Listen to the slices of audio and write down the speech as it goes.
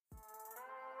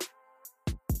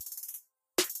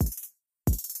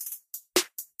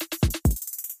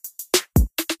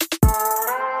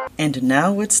And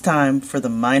now it's time for the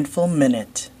Mindful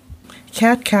Minute.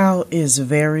 Cat-cow is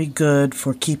very good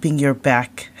for keeping your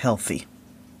back healthy.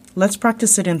 Let's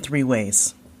practice it in 3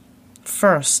 ways.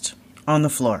 First, on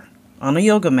the floor. On a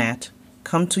yoga mat,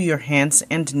 come to your hands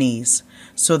and knees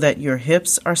so that your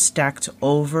hips are stacked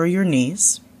over your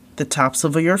knees, the tops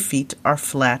of your feet are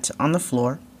flat on the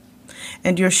floor,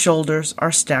 and your shoulders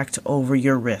are stacked over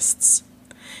your wrists.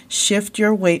 Shift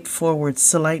your weight forward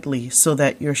slightly so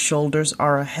that your shoulders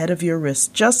are ahead of your wrists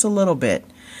just a little bit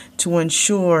to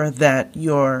ensure that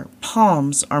your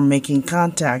palms are making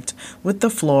contact with the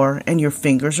floor and your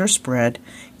fingers are spread,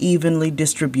 evenly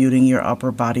distributing your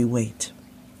upper body weight.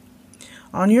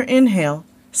 On your inhale,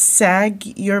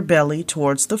 sag your belly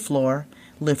towards the floor,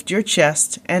 lift your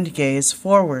chest, and gaze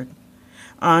forward.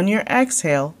 On your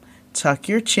exhale, tuck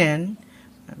your chin,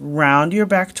 round your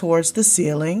back towards the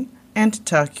ceiling, and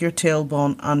tuck your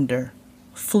tailbone under.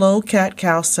 Flow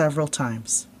cat-cow several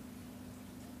times.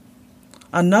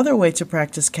 Another way to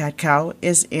practice cat-cow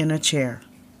is in a chair.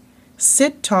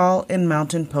 Sit tall in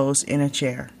mountain pose in a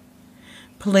chair.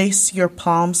 Place your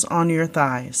palms on your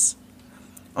thighs.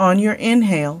 On your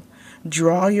inhale,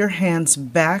 draw your hands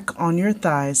back on your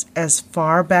thighs as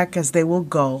far back as they will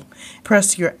go.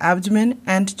 Press your abdomen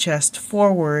and chest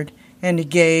forward and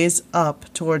gaze up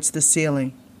towards the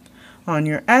ceiling. On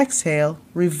your exhale,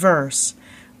 reverse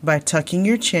by tucking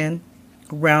your chin,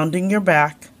 rounding your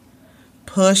back,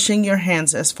 pushing your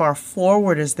hands as far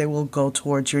forward as they will go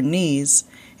towards your knees,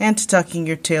 and tucking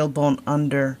your tailbone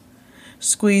under.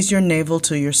 Squeeze your navel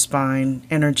to your spine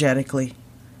energetically.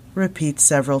 Repeat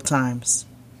several times.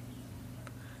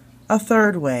 A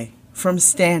third way, from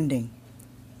standing.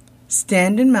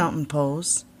 Stand in mountain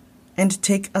pose and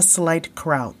take a slight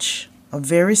crouch, a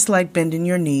very slight bend in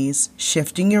your knees,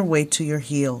 shifting your weight to your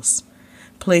heels.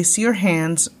 Place your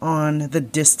hands on the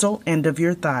distal end of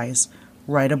your thighs,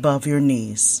 right above your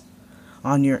knees.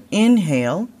 On your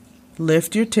inhale,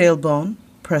 lift your tailbone,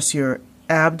 press your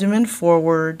abdomen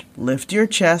forward, lift your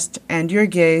chest and your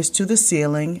gaze to the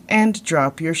ceiling, and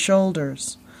drop your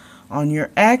shoulders. On your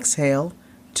exhale,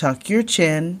 tuck your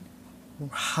chin,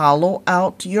 hollow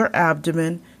out your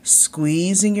abdomen,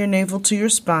 squeezing your navel to your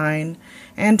spine,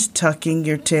 and tucking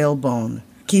your tailbone.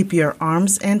 Keep your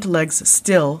arms and legs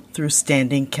still through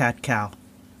standing cat-cow.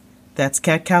 That's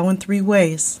cat-cow in 3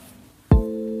 ways.